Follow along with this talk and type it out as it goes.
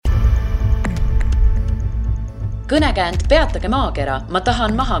Kõnekäänd Peatage maakera, ma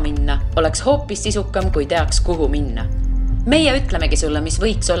tahan maha minna, oleks hoopis sisukam, kui teaks, kuhu minna. Meie ütlemegi sulle, mis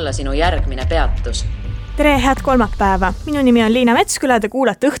võiks olla sinu järgmine peatus. Tere, head kolmapäeva. Minu nimi on Liina Metsküla, te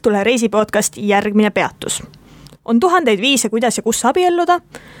kuulate Õhtule reisipodcast Järgmine peatus. On tuhandeid viise, kuidas ja kus abielluda,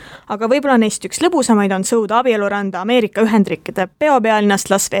 aga võib-olla neist üks lõbusamaid on sõuda abieluranda Ameerika Ühendriikide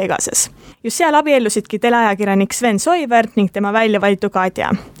peopealinnast Las Vegases. Just seal abiellusidki teleajakirjanik Sven Soivert ning tema väljavalitu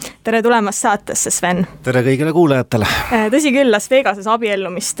Katja. Tere tulemast saatesse, Sven. Tere kõigile kuulajatele. Tõsi küll, Las Vegases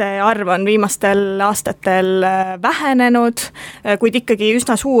abiellumiste arv on viimastel aastatel vähenenud, kuid ikkagi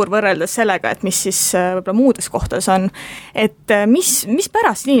üsna suur võrreldes sellega, et mis siis võib-olla muudes kohtades on. Et mis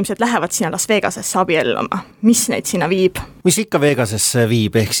pärast inimesed lähevad sinna Las Vegasesse abielluma? Mis neid sinna viib? Mis ikka Vegasesse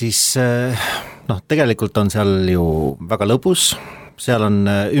viib, ehk siis tegelikult on seal ju väga lõbus. Seal on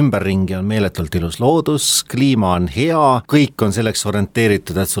ümberringi on meeletult ilus loodus, kliima on hea, kõik on selleks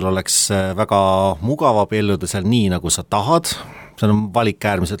orienteeritud, et sul oleks väga mugav abielluda seal nii, nagu sa tahad. See on valik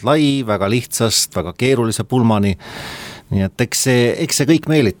äärmiselt lai, väga lihtsast, väga keerulise pulmani, nii et eks see kõik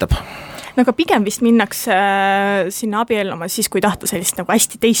meelitab. No aga pigem vist minnakse sinna abielluma siis, kui tahta sellist nagu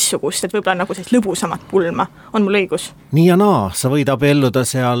hästi teissugust, et võib-olla nagu sellist lõbusamat pulma. On mul õigus? Nii ja naa, sa võid abielluda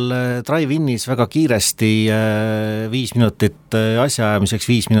seal drive-inis väga kiiresti 5 minutit asjaajamiseks,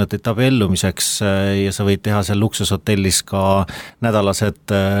 5 minutit abiellumiseks ja sa võid teha seal luksushotellis ka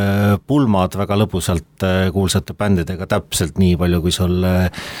nädalased pulmad väga lõbusalt kuulsate bändidega täpselt nii palju, kui sul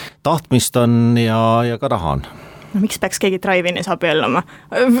tahtmist on ja ka raha on. No miks peaks keegi drive-inis abielluma?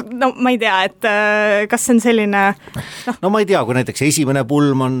 No ma ei tea, et kas see on selline... No ma ei tea, kui näiteks esimene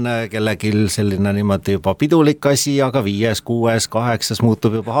pulm on kellegil selline niimoodi juba pidulik asi, aga 5., 6., 8.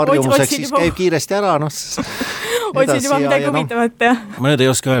 muutub juba harjumuseks, siis käib kiiresti ära. Otsid juba midagi huvitavat, jah. Ma nüüd ei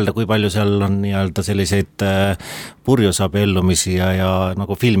oska öelda, kui palju seal on nii-öelda selliseid purjusabiellumisi ja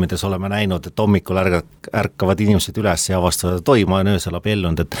nagu filmides oleme näinud, et hommikul ärkavad inimesed üles ja avastavad, et oi, ma olen öösel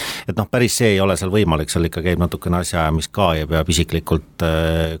abiellunud, et päris see ei ole seal võimalik, seal ikka käib natukene asjaajamist ka ja peab isiklikult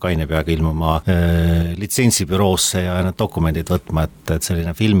kaine peaga ilmuma litsentsibüroosse ja need dokumendid võtma, et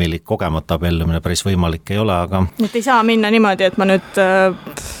selline filmilik kogemata abiellumine päris võimalik ei ole, aga... Et ei saa minna niimoodi, et ma nüüd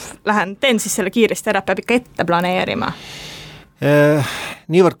teen siis selle kiiresti ära, peab ikka ette planeerima.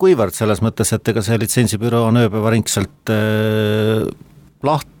 Niivõrd kuivõrd selles mõttes, et ega see litsentsibüroo on ööpäevaringselt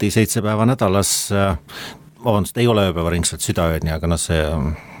lahti 7 päeva nädalas, ei ole ööpäevaringselt südaöödni, aga see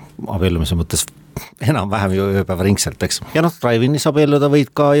abiellumise mõttes enam-vähem ju ööpäevaringselt, eks. Ja drive-inis abielluda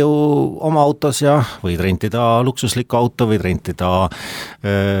võid ka ju oma autos ja võid rentida luksuslikku auto, võid rentida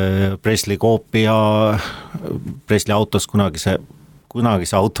Presley koopia, Presley autos kunagise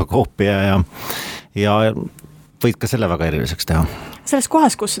autokoopia ja võid ka selle väga eriliseks teha. Selles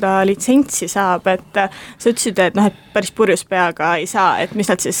kohas, kus seda litsentsi saab, et sa ütlesid, et päris purjus peaga ei saa, et mis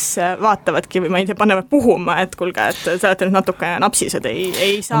nad siis vaatavadki või ma ei tea, panevad puhuma, et kuulge, et sa olete nüüd natuke napsised,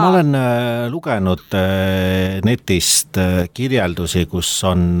 ei saa. Ma olen lugenud netist kirjeldusi, kus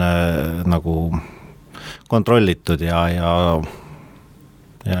on nagu kontrollitud ja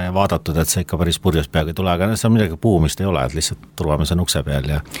vaadatud, et see ikka päris purjus peaga ei tule, aga seal midagi puhumist ei ole, et lihtsalt turvame sen ukse peal.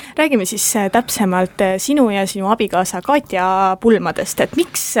 Ja... Räägime siis täpsemalt sinu ja sinu abikaasa Katja pulmadest, et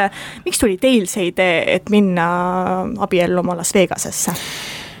miks tuli teil see idee, et minna abielluma Las Vegasesse?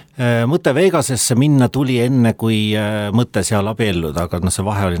 Mõte Vegasesse minna tuli enne, kui mõte seal abielluda, aga see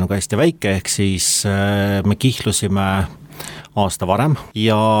vahe oli nagu hästi väike, ehk siis me kihlusime aasta varem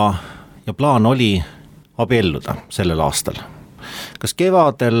ja plaan oli abielluda sellel aastal. Kas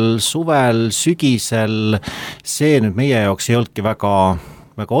kevadel, suvel, sügisel, see nüüd meie jaoks ei olnudki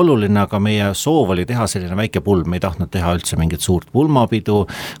väga oluline, aga meie soov oli teha selline väike pulm, me ei tahtnud teha üldse mingit suurt pulmapidu,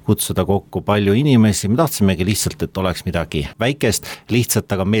 kutsuda kokku palju inimesi, me tahtsimegi lihtsalt, et oleks midagi väikest,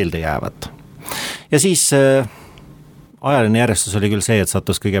 lihtsalt aga meelde jäävat. Ja siis ajaline järjestus oli küll see, et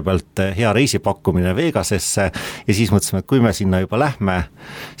sattus kõigepealt hea reisipakkumine Vegasesse ja siis mõtlesime, et kui me sinna juba lähme,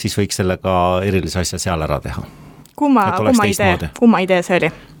 siis võiks sellega erilise asja seal ära teha. Kumma idee see oli?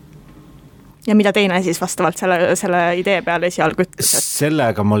 Ja mida teine siis vastavalt selle idee peale esialgu ütles?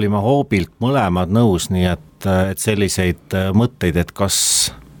 Sellega me olime hoobilt mõlemad nõus, nii et selliseid mõtteid, et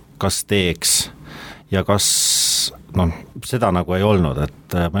kas teeks ja kas seda nagu ei olnud,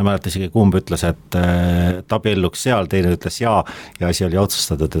 et ma ei mäleta isegi kumb ütles, et abielluks seal, teine ütles ja asi oli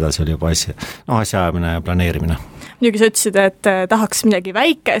otsustatud, edasi oli juba asjaajamine ja planeerimine. Muidugi sa ütlesid, et tahaks midagi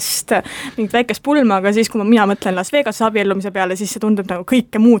väikest, mingit väikest pulma, aga siis kui mina mõtlen Las Vegas abiellumise peale, siis see tundub nagu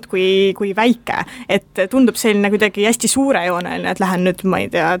kõike muud kui väike. Et tundub selline kuidagi hästi suurejooneline, et lähen nüüd, ma ei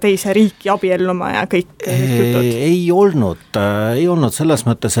tea, teise riiki abielluma ja kõik jutud. Ei olnud selles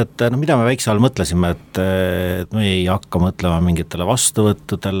mõttes, et mida me väikse all mõtlesime, et me ei hakka mõtlema mingitele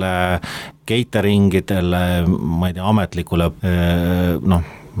vastuvõttudele, cateringidele, ma ei tea, ametlikule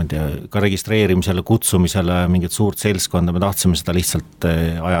ma ei tea, ka registreerimisele, kutsumisele mingit suurt seltskonda, me tahtsime seda lihtsalt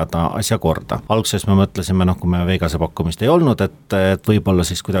ajada asja korda. Alguses me mõtlesime, kui me Vegase pakkumist ei olnud, et võib-olla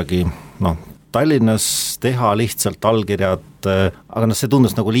siis kuidagi Tallinnas teha lihtsalt allkirjad, aga see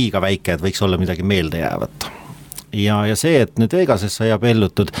tundus nagu liiga väike, et võiks olla midagi meeldejäävat. Ja see, et nüüd Vegases sai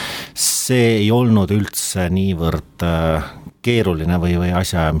abiellutud, see ei olnud üldse niivõrd keeruline või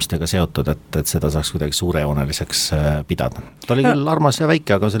asjaajamistega seotud, et seda saaks kuidagi suurejooneliseks pidada. Ta oli küll armas ja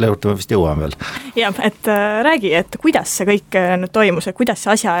väike, aga selle juurde me vist jõuame veel. Jah, et räägi, et kuidas see kõik nüüd toimus, et kuidas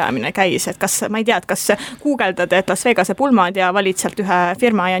see asjaajamine käis, et kas, ma ei tea, et kas guugeldad, et Las Vegase pulmad ja valid sealt ühe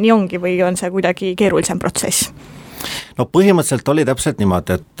firma ja nii ongi või on see kuidagi keerulisem protsess? No põhimõtteliselt oli täpselt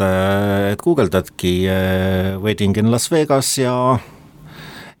niimoodi, et guugeldadki Wedding in Las Vegas ja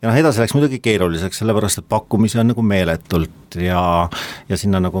edasi läks muidugi keeruliseks, sellepärast, et pakkumisi on nagu meeletult ja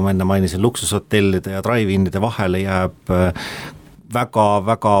sinna, nagu ma enne mainisin, luksushotellide ja drive-inide vahele jääb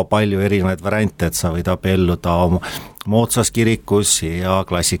väga-väga palju erinevaid variante, et sa võid abielluda moodsas kirikus ja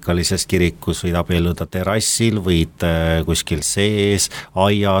klassikalises kirikus, võid abielluda terrassil, võid kuskil sees,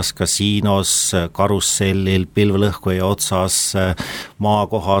 aias, kasiinos, karussellil, pilvelõhkuja otsas,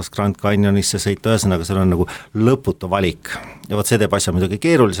 maakohas, Grand Canyonisse sõita, ühesõnaga seal on nagu lõputu valik. Ja võt see teeb asja muidugi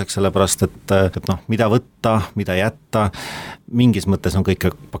keeruliseks, sellepärast, et mida võtta, mida jätta, mingis mõttes on kõik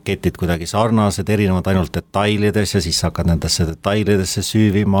paketid kuidagi sarnased, erinevad ainult detailides ja siis hakkad nendesse detailidesse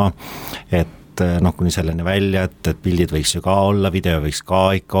süüvima, et kuni selleni välja, et pildid võiks ju ka olla, video võiks ka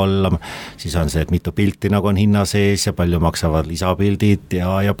ikka olla, siis on see, et mitu pilti nagu on hinna sees ja palju maksavad lisapildid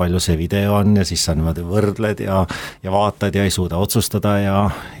ja palju see video on ja siis sa niimoodi võrdled ja vaatad ja ei suuda otsustada ja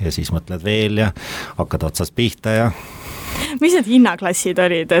siis mõtled veel ja hakkad otsast pihta ja mis need hinnaklassid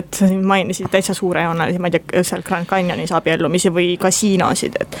olid, et sa siin mainisid täitsa suurejoonelisi, ma ei tea, seal Grand Canyonis abiellumisi või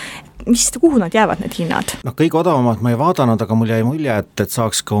kasiinosid, et kuhu nad jäävad, need hinnad? Kõige odavamad ma ei vaadanud, aga mul jäi mulje, et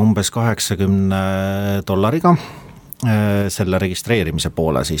saaks ka umbes $80 selle registreerimise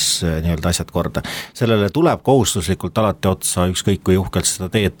poole siis nii-öelda asjad korda. Sellele tuleb kohustuslikult alati otsa, ükskõik kui uhkelt seda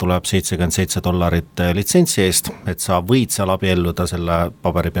teed, tuleb $77 litsentsi eest, et sa võid seal abielluda, selle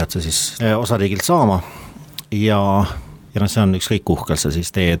paberi pead sa siis osariigilt saama ja see on ükskõik uhkel sa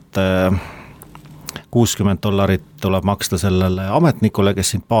siis teed. $60 tuleb maksta sellele ametnikule, kes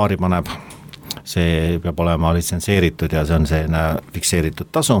sind paari paneb. See peab olema litsenseeritud ja see on selline fikseeritud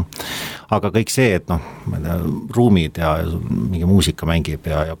tasu. Aga kõik see, et ruumid ja mingi muusika mängib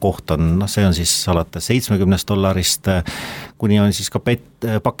ja koht on, see on siis alates $70, kuni on siis ka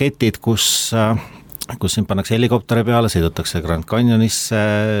paketid, kus siin pannakse helikopteri peale, sõidutakse Grand Canyonisse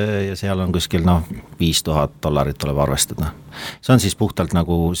ja seal on kuskil $5000 tuleb arvestada. See on siis puhtalt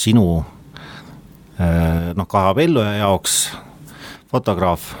nagu sinu kahe abielluja jaoks,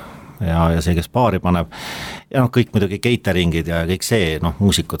 fotograaf ja see, kes paari paneb ja kõik muidugi cateringid ja kõik see,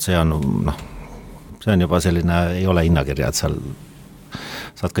 muusikud, see on juba selline, ei ole hinnakirja, et seal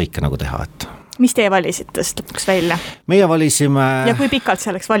saad kõike nagu teha, et mis teie valisite lõpuks välja? Meie valisime ja kui pikalt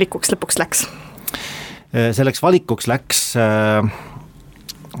selleks valikuks lõpuks läks? Selleks valikuks läks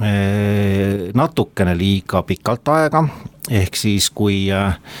natukene liiga pikalt aega, ehk siis kui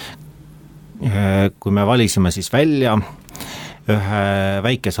me valisime siis välja ühe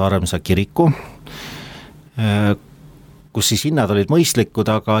väikese armsa kiriku, kus siis hinnad olid mõistlikud,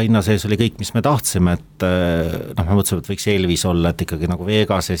 aga hinna sees oli kõik, mis me tahtsime, et me mõtlesime, et võiks Elvis olla, et ikkagi nagu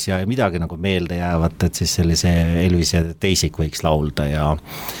Vegases ja midagi nagu meelde jäävat, et siis sellise Elvis ja teisik võiks laulda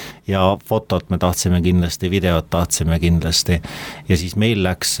ja fotot me tahtsime kindlasti, videot tahtsime kindlasti ja siis meil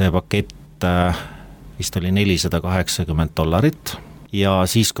läks see pakett, vist oli $480 ja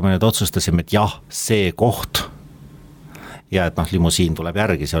siis, kui me nüüd otsustasime, et jah, see koht ja et limusiin tuleb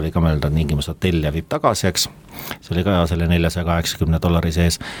järgi, see oli ka meil tingimus hotell ja viib tagasi, eks, see oli ka selle $480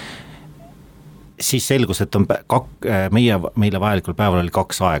 sees, siis selgus, et on meile vajalikul päeval oli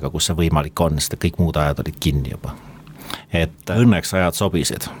 2 aega, kus see võimalik on, sest kõik muud ajad olid kinni juba. Et õnneks ajad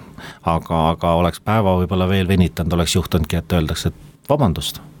sobisid, aga oleks päeva võib-olla veel venitanud, oleks juhtunudki, et öeldakse, et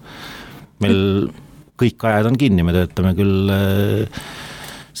vabandust, meil kõik ajad on kinni, me töötame küll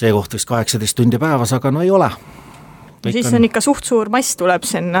see koht vist 18 tundi päevas, aga ei ole. Ja siis on ikka suht suur mass tuleb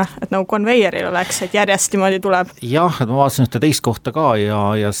sinna, et nagu konveieril oleks, et järjest niimoodi tuleb. Jah, et ma vaatasin ühte teist kohta ka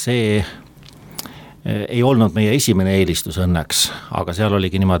ja see ei olnud meie esimene eelistus õnneks, aga seal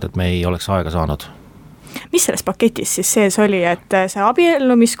oligi niimoodi, et me ei oleks aega saanud. Mis selles paketis siis sees oli, et see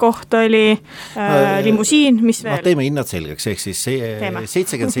abiellumiskoht oli, limusiin, mis veel? Teeme hinnad selgeks, ehk siis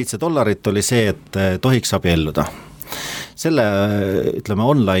 $77 oli see, et tohiks abielluda. selle ütleme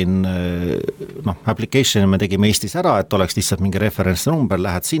online application'i me tegime Eestis ära, et oleks lihtsalt mingi referentsnumber,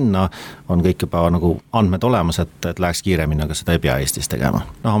 lähed sinna, on kõik juba nagu andmed olemas, et läheks kiiremini, aga seda ei pea Eestis tegema.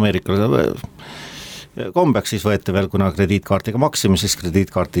 Ameerikal kombeks siis võeti veel, kuna krediitkaardiga maksime, siis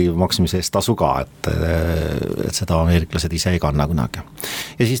krediitkaardi maksimise eest tasu ka, et seda ameeriklased ise ei kanna kunagi.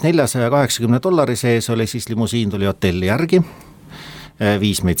 Ja siis $480 sees oli siis limusiin, tuli hotelli järgi,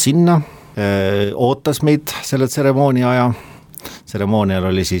 viis meid sinna, ootas meid selle tseremoonia aja.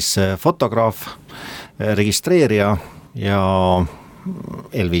 Tseremoonial oli siis fotograaf, registreerija ja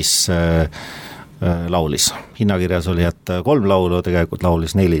Elvis laulis. Hinnakirjas oli, et 3 laulu, tegelikult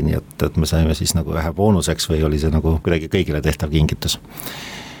laulis 4, nii et me saime siis nagu ühe boonuseks või oli see nagu kuidagi kõigile tehtav kingitus.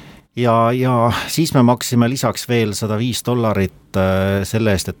 Ja siis me maksime lisaks veel $105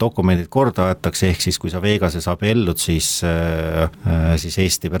 selle eest, et dokumendid korda võetakse, ehk siis kui sa Vegases abiellud, siis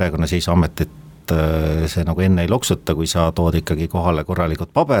Eesti perekonnaseisuametit see nagu enne ei loksuta, kui sa tood ikkagi kohale korralikud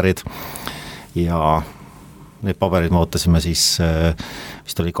paberid ja need paberid me ootasime siis,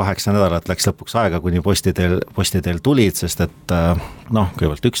 vist oli 8 nädalat, läks lõpuks aega, kuni postiteel tulid, sest et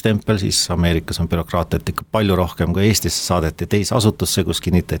kõigepealt üks tempel, siis Ameerikas on bürokraatiat ikka palju rohkem kui Eestis, saadeti teise asutusse, kus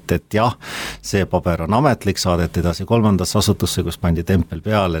kinnitati, et jah, see paber on ametlik, saadeti edasi 3. asutusse, kus pandi tempel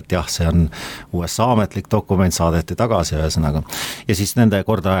peale, et jah, see on USA ametlik dokument, saadeti tagasi ühesõnaga. Ja siis nende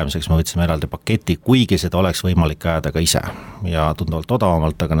kordaajamiseks me võtsime eraldi paketi, kuigi seda oleks võimalik ajada ka ise ja tunduvalt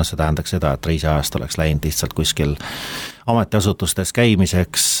odavamalt, aga see tähendaks seda, et reisiajast oleks läinud lihtsalt kuskil ametiasutustes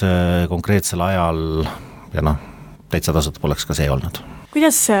käimiseks konkreetsel ajal ja täitsa tasuta poleks ka see olnud.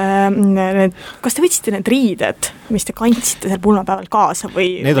 Kuidas kas te võtsite need riided, mis te kandsite seal pulmapäeval kaasa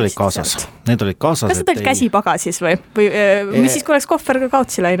või? Need olid kaasas. Kas need olid käsipagasis või mis siis, kui oleks kohver ka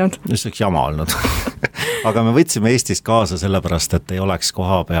kaotsi läinud? Just oleks jama olnud. Aga me võtsime Eestist kaasa sellepärast, et ei oleks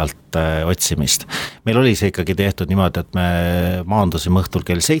koha pealt otsimist. Meil oli see ikkagi tehtud niimoodi, et me maandusime õhtul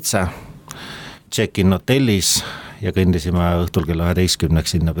kell 7, check-in hotellis ja kõndisime õhtul kell 11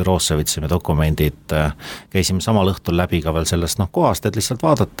 sinna büroosse, võtsime dokumendid, käisime samal õhtul läbi ka veel sellest kohast, et lihtsalt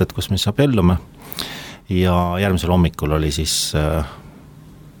vaadata, et kus me saab ellume. Ja järgmisel hommikul oli siis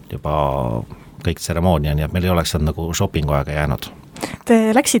juba kõik tseremoonia, nii et meil ei oleks nagu shoppingu aega jäänud. Te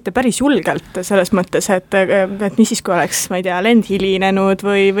läksite päris julgelt selles mõttes, et mis siis, kui oleks, ma ei tea, lend hilinenud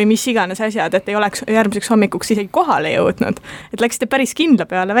või mis iganes asjad, et ei oleks järgmiseks hommikuks isegi kohale jõudnud. Et läksite päris kindla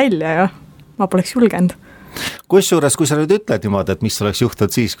peale välja ja ma poleks julgenud. Kusjuures, kui sa nüüd ütled niimoodi, et mis oleks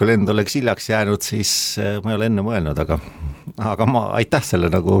juhtunud siis, kui lend oleks hiljaks jäänud, siis ma ei ole enne mõelnud, aga ma aitäh selle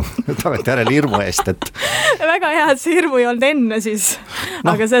nagu tagantjärele hirmu eest, et väga hea, et see hirmu ei olnud enne siis,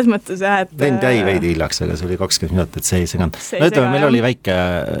 aga selles mõttes jah, et lend jäi veidi hiljaks, aga see oli 20 minutit, see ei seganud. Ütleme, meil oli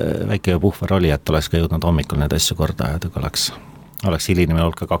väike puhver oli, et oleks ka jõudnud hommikul need asju korda ajada, kui oleks hilinemine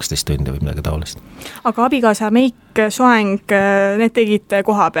olnud ka 12 tundi või midagi taolist. Aga abikaasa, meik, soeng, need tegite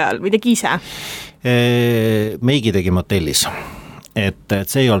koha peal või tegi ise? Meigi tegime hotellis, et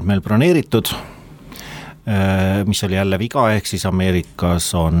see ei olnud meil broneeritud, mis oli jälle viga, ehk siis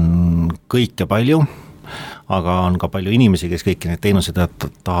Ameerikas on kõike palju, aga on ka palju inimesi, kes kõiki neid teenuseid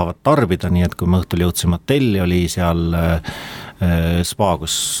tahavad tarbida, nii et kui me õhtul jõudsime hotelli, oli seal spa,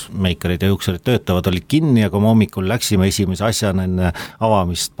 kus meikarid ja juuksurid töötavad, olid kinni ja kui me hommikul läksime esimese asjana enne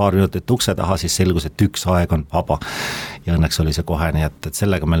avamist paar minutit ukse taha, siis selgus, et üks aeg on vaba ja õnneks oli see kohe, nii et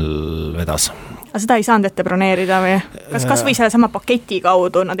sellega meil vedas. Aga seda ei saanud ette broneerida või? Kas või selle sama paketi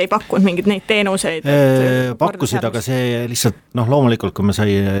kaudu nad ei pakkunud mingeid neid teenuseid? Pakkusid, aga see lihtsalt, loomulikult, kui me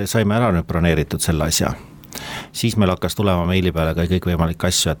saime ära nüüd broneeritud selle asja, siis meil hakkas tulema meili peale ka kõik võimalikke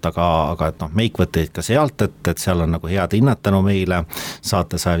asju, et aga meik võtteid ka sealt, et seal on nagu head hinnad tänu meile,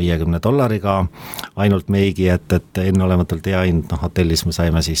 saate $150 ainult meigi, et enneolematult hea hind, hotellis me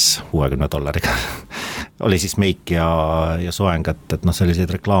saime siis $60 oli siis meik ja soeng, et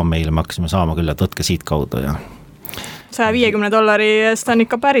selliseid reklaammeile me hakkasime saama küll, et võtke siit kaudu ja $150 eest on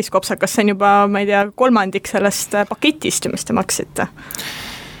ikka päris kopsakas, see on juba, ma ei tea, 3 sellest paketist, mis te maksite.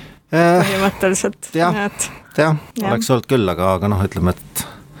 Põhimõtteliselt. Jah, oleks olnud küll, aga ütleme,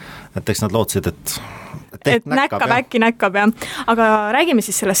 et eks nad lootsid, et näkkab, jah. Aga räägime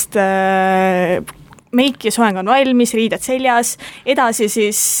siis sellest meik ja soeng on valmis, riided seljas, edasi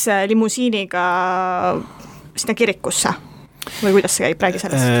siis limusiiniga sinna kirikusse või kuidas see käib, räägi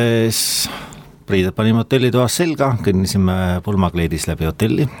sellest? Riided panime hotellitoas selga, kõnnisime pulmakleedis läbi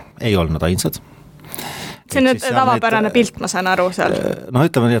hotelli, ei olnud ainsad. see on nüüd tavapärane pilt, ma saan aru seal. No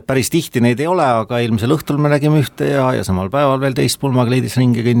ütleme nii, et päris tihti neid ei ole, aga eelmisel õhtul me nägime ühte ja samal päeval veel teist pulmakleidis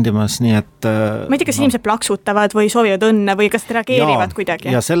ringi kõndimas, nii et ma ei tea, kas inimesed plaksutavad või soovivad õnne või kas reageerivad kuidagi?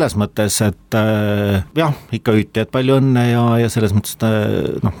 Ja selles mõttes, et jah, ikka hüüti, et palju õnne ja selles mõttes,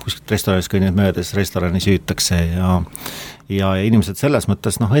 et kuskilt restoranis kõnnid möödas, restoranis hüütakse ja inimesed selles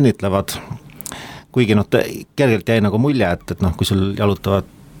mõttes õnnitlevad, kuigi kergelt jäi nagu mulje, et kui sul jalutavad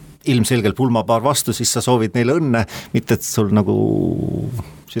ilmselgelt pulmapaar vastu, siis sa soovid neile õnne, mitte et sul nagu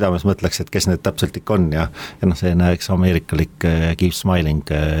südames mõtleks, et kes need täpselt ikka on ja see näeks ameerikalik keep smiling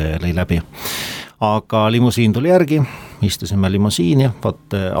lõi läbi. Aga limusiin tuli järgi, istusime limusiini,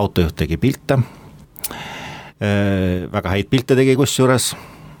 autojuht tegi pilte, väga häid pilte tegi kusjuures,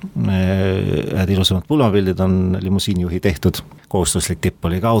 ühed ilusamad pulmapildid on limusiinijuhi tehtud, kohustuslik tipp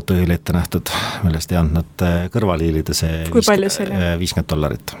oli ka autojuhile ette nähtud, millest ei andnud kõrvaliilida see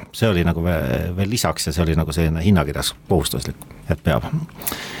 $50. See oli nagu veel lisaks ja see oli nagu selline hinnakirjas kohustuslik, et peab.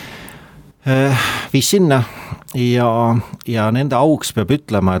 Viis sinna ja nende auks peab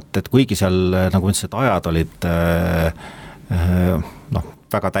ütlema, et kuigi seal nagu ütles, et ajad olid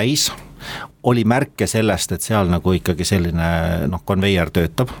väga täis, oli märke sellest, et seal nagu ikkagi selline konveier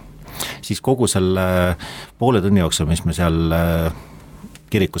töötab, siis kogu selle poole tunni jooksul, mis me seal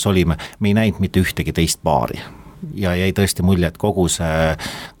kirikus olime, me ei näinud mitte ühtegi teist paari ja jäi tõesti mulje, et kogu see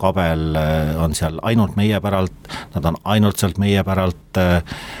kabel on seal ainult meie päralt, nad on ainult sealt meie päralt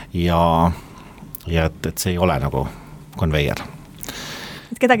ja et see ei ole nagu konveier.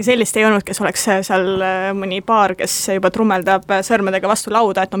 Kedagi sellist ei olnud, kes oleks seal mõni paar, kes juba trummeldab sõrmedega vastu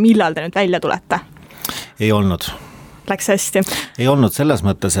lauda, et millal te nüüd välja tulete? Ei olnud. Läks hästi? Ei olnud selles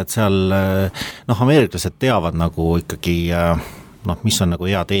mõttes, et seal ameeriklased teavad nagu ikkagi mis on nagu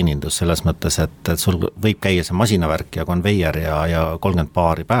hea teenindus selles mõttes, et sul võib käia see masinavärk ja konveier ja 30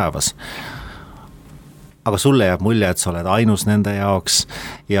 paari päevas. Aga sulle jääb mulje, et sa oled ainus nende jaoks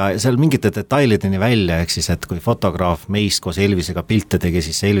ja seal mingite detailideni välja, ehk siis, et kui fotograaf meist koos Elvisega pilte tegi,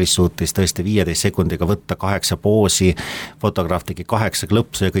 siis Elvis suutis tõesti 15 sekundiga võtta 8 poosi, fotograaf tegi 8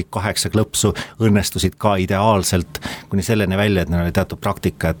 klõpsu ja kõik 8 klõpsu õnnestusid ka ideaalselt, kuni selleni välja, et neil oli teatud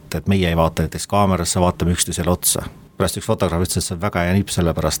praktika, et meie ei vaata näiteks kaamerasse, vaatame üksteisele otsa. Pärast üks fotograaf ütles, et see on väga hea nipp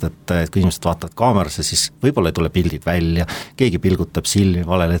sellepärast, et kui inimesed vaatavad kaamerasse, siis võib-olla ei tule pildid välja, keegi pilgutab silmi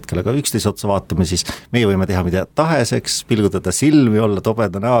valel hetkel, aga üksteise otsa vaatame, siis meie võime teha mida taheseks, pilgutada silmi, olla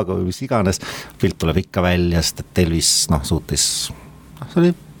tobeda näoga või mis iganes, pilt tuleb ikka välja, sest et Elvis suutis, see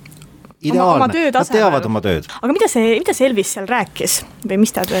oli ideaalne, nad teavad oma tööd. Aga mida see Elvis seal rääkis või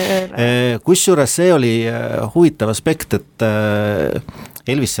mis ta kusjuures see oli huvitav aspekt, et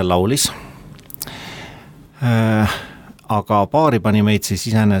Elvis seal laulis, aga paari pani meid siis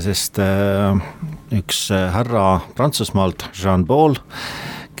iseenesest üks härra Prantsusmaalt, Jean-Paul,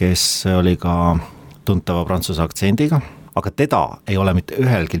 kes oli ka tuntava prantsuse aktsendiga, aga teda ei ole mitte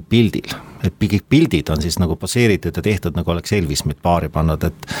ühelgi pildil, et pildid on siis nagu poseeritud ja tehtud, nagu oleks Elvis meid paari pannud,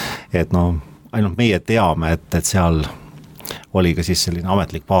 et ainult meie teame, et seal oli ka siis selline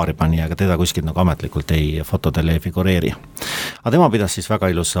ametlik paaripani, aga teda kuskilt nagu ametlikult fotodel ei figureeri. Aga tema pidas siis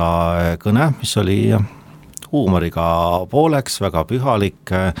väga ilusa kõne, mis oli huumoriga pooleks, väga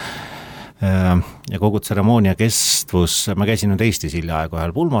pühalik ja kogu tseremoonia kestvus, ma käisin nüüd Eestis hiljaaegu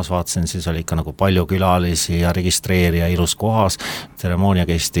ühel pulmas, vaatasin, siis oli ikka nagu palju külalisi ja registreerija ilus kohas, tseremoonia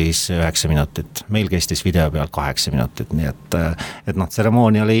kestis 9 minutit, meil kestis video peal 8 minutit, nii et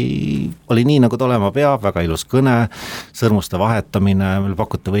tseremoonia oli nii, nagu ta olema peab, väga ilus kõne, sõrmuste vahetamine, meil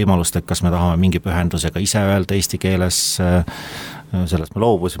pakuti võimalust, et kas me tahame mingi pühendusega ise öelda eesti keeles, sellest me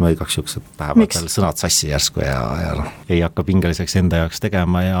loobusime igaks juksed päevad veel sõnad sassi järsku ja ei hakka pingeliseks enda jaoks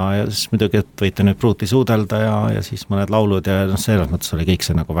tegema ja siis muidugi, et võite nüüd pruuti suudelda ja siis mõned laulud ja selles mõttes oli kõik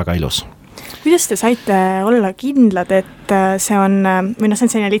see nagu väga ilus. Kuidas te saite olla kindlad, et see on, või see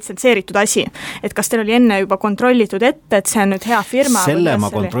on selline litsentseeritud asi, et kas teil oli enne juba kontrollitud ette, et see on nüüd hea firma? Selle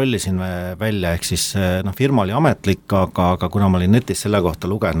ma kontrollisin välja, ehk siis firma oli ametlik, aga kuna ma olin netis selle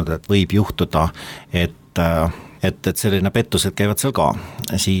kohta lugenud, et võib juhtuda, et selline pettused käivad seal ka,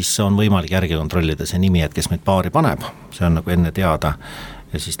 siis on võimalik järgi kontrollida see nimi, et kes meid paari paneb, see on nagu enne teada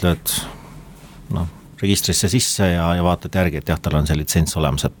ja siis lööd registrisse sisse ja vaatad järgi, et jah, tal on see litsents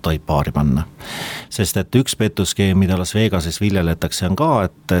olemas, et tohib paari panna. Sest et üks petuskeem, mida Las Vegases viljeletakse, on ka,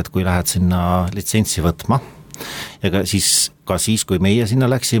 et kui lähed sinna litsentsi võtma ja ka siis, kui meie sinna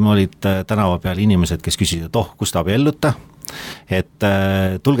läksime, olid tänava peal inimesed, kes küsisid, et kus ta abiellute, et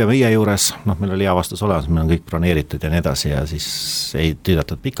tulge meie juures, meil oli hea vastus olemas, meil on kõik broneeritud ja nii edasi ja siis ei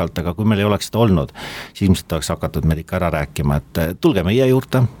tüüdatud pikalt, aga kui meil ei oleks seda olnud, siis ilmselt oleks hakatud meid ikka ära rääkima, et tulge meie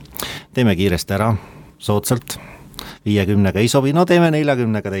juurde, teeme kiiresti ära, soodsalt, 50 ei sobi, no teeme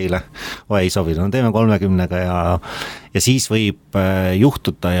 40 teile. Ei sobi, no teeme 30 ja siis võib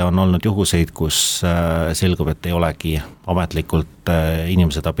juhtuda ja on olnud juhuseid, kus selgub, et ei olegi ametlikult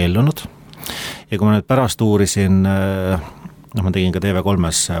inimesed abiellunud. Ja kui ma nüüd pärast uurisin, ma tegin ka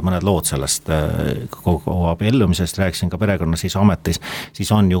TV3-s mõned lood sellest kogu abiellumisest, rääkisin ka perekonnaseisuametis,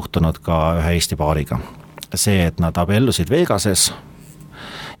 siis on juhtunud ka ühe Eesti paariga. See, et nad abiellusid Vegases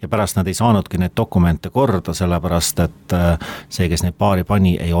ja pärast nad ei saanudki neid dokumente korda, sellepärast et see, kes neid paari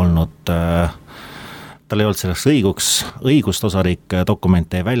pani, ei olnud, tal ei olnud selleks õigust, osariik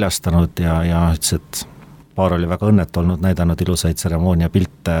dokumente ei väljastanud ja ütles, et paar oli väga õnnetu olnud, näidanud ilusaid tseremoonia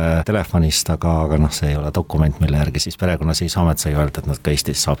pilte telefonist, aga see ei ole dokument, mille järgi siis perekonnaseisuamet sai öelda, et nad ka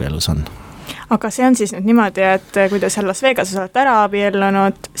Eestis abielus on. Aga see on siis nüüd niimoodi, et kui te seal Las Vegases olete ära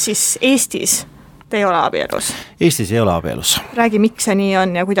abiellunud, siis Eestis te ei ole abielus? Eestis ei ole abielus. Räägi, miks see nii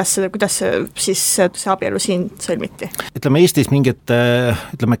on ja kuidas siis see abielu siin sõlmiti? Ütleme, Eestis mingit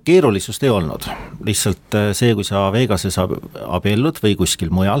keerulisust ei olnud. Lihtsalt see, kui sa Vegases abiellud või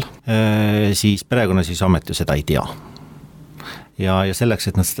kuskil mujal, siis perekonnaseisuamet ju seda ei tea. Ja selleks,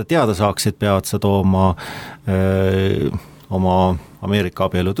 et nad seda teada saaksid, peavad sa tooma oma Ameerika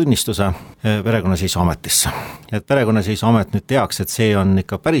abielutunnistuse perekonnaseisuametisse. Et perekonnaseisuamet nüüd teaks, et see on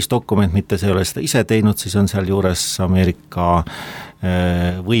ikka päris dokument, mitte see ei ole seda ise teinud, siis on seal juures Ameerika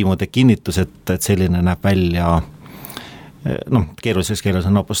võimude kinnitus, et selline näeb välja, keerulises keeles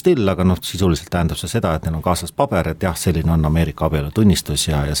on apostill, aga sisuliselt tähendab see seda, et neil on kaasas paber, et jah, selline on Ameerika abielutunnistus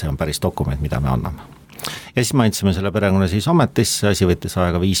ja see on päris dokument, mida me anname. Ja siis me andsime selle perekonnaseisuametisse, asi võttis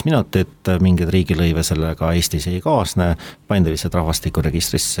aega 5 minutit, mingid riigilõive sellega Eestis ei kaasne, pandi lihtsalt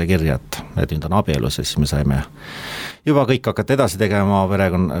rahvastikuregistrisse kirja, et nüüd on abielus ja siis me saime juba kõik hakata edasi tegema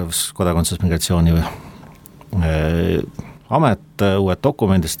kodakondsusmigratsiooni amet, uued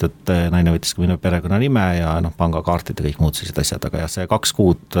dokumendist, et naine võttis ka minu perekonnanime ja pangakaartid ja kõik muud sellised asjad, aga jah, see 2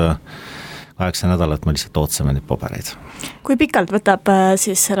 kuud 8 nädalat me lihtsalt ootsime neid pabereid. Kui pikalt võtab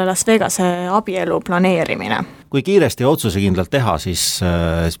siis selle Las Vegase abielu planeerimine? Kui kiiresti otsusekindlalt teha, siis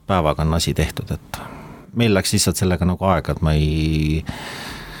päevaga on asi tehtud, et meil läks lihtsalt sellega nagu aega, et ma ei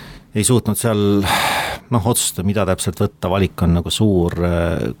suutnud seal otsustada, mida täpselt võtta, valik on nagu suur,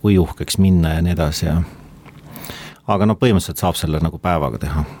 kui uhkeks minna ja nii edasi. Aga põhimõtteliselt saab selle nagu päevaga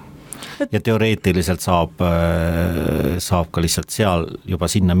teha. Ja teoreetiliselt saab ka lihtsalt seal juba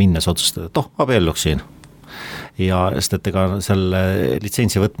sinna minnes otsustada, et abielluks siin. Ja sest, et ega selle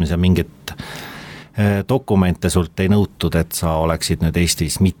litsentsi võtmise mingit dokumente sult ei nõutud, et sa oleksid nüüd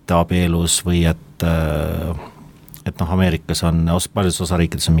Eestis mitte abielus või et Ameerikas on, paljudes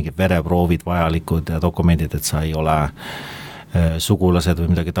osariikides on mingid vereproovid vajalikud ja dokumendid, et sa ei ole sugulased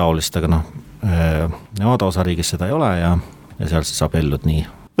või midagi taolist, aga Nevada osariigis seda ei ole ja seal siis abiellud nii.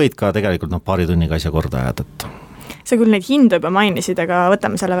 Võid ka tegelikult paari tunniga asja korda ajad, et sa küll neid hindu juba mainisid, aga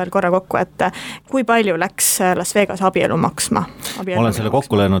võtame selle veel korra kokku, et kui palju läks Las Vegas abielu maksma? Ma olen selle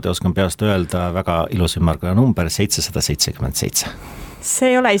kokku löönud ja oskan peast öelda väga ilus ümmargune number 777.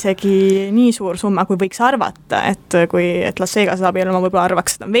 See ei ole isegi nii suur summa, kui võiks arvata, et Las Vegas abielu ma võib-olla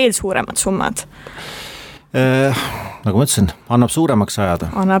arvaks, et on veel suuremad summad. Nagu ma ütlesin, annab suuremaks ajada.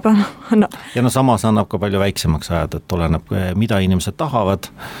 Annab. Ja samas annab ka palju väiksemaks ajada, et oleneb, mida inimesed tahavad.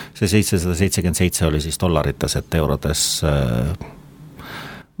 See 777 oli siis dollarites, et eurodes,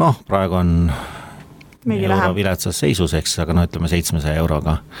 praegu on euro viletsas seisus, eks, aga ütleme 700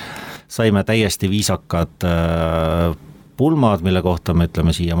 euroga. Saime täiesti viisakad pulmad, mille kohta me ütleme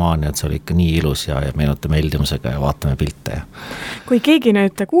siiamaani, et see oli ikka nii ilus ja meenutame heldimusega ja vaatame pilte. Kui keegi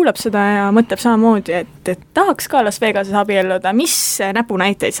nüüd kuulab seda ja mõtleb samamoodi, et tahaks ka Las Vegases abielluda, mis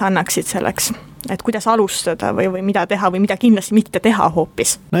näpunäiteid sa annaksid selleks? Et kuidas alustada või mida teha või mida kindlasti mitte teha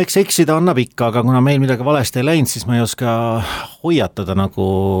hoopis? No eks eksida annab ikka, aga kuna meil midagi valesti ei läinud, siis ma ei oska hoiatada nagu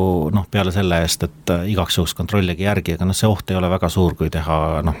peale selle eest, et igaks juhuks kontrolligi järgi, aga see oht ei ole väga suur, kui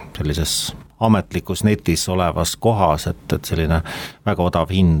teha sellises ametlikus netis olevas kohas, et selline väga odav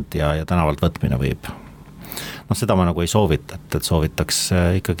hind ja tänavalt võtmine võib. Seda ma nagu ei soovita, et soovitaks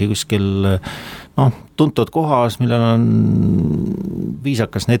ikkagi kuskil tuntud kohas, millel on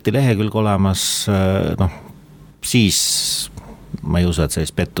viisakas netilehekülg olemas, siis ma ei usu, et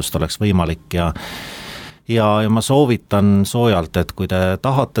sellist pettust oleks võimalik ja ma soovitan soojalt, et kui te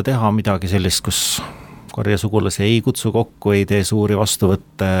tahate teha midagi sellist, kus korjasugulasi ei kutsu kokku, ei tee suuri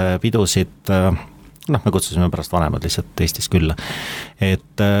vastuvõtte, pidusid, me kutsusime pärast vanemad lihtsalt Eestis külla,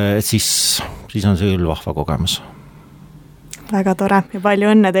 et siis on see küll vahva kogemus. Väga tore ja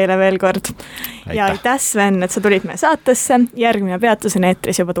palju õnne teile veel kord. Aitäh. Ja aitäh Sven, et sa tulid meie saatesse, järgmine peatus on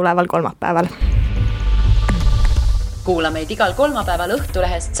eetris juba tuleval kolmapäeval. Kuula meid igal kolmapäeval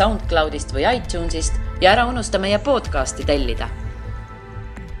Õhtulehest, SoundCloudist või iTunesist ja ära unusta meie podcasti tellida